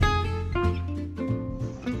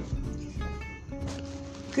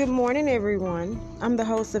Good morning, everyone. I'm the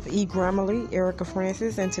host of eGrammarly, Erica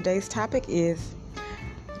Francis, and today's topic is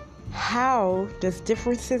how does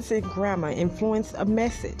differences in grammar influence a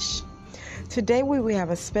message? Today we will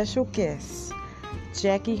have a special guest,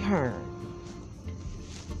 Jackie Hearn.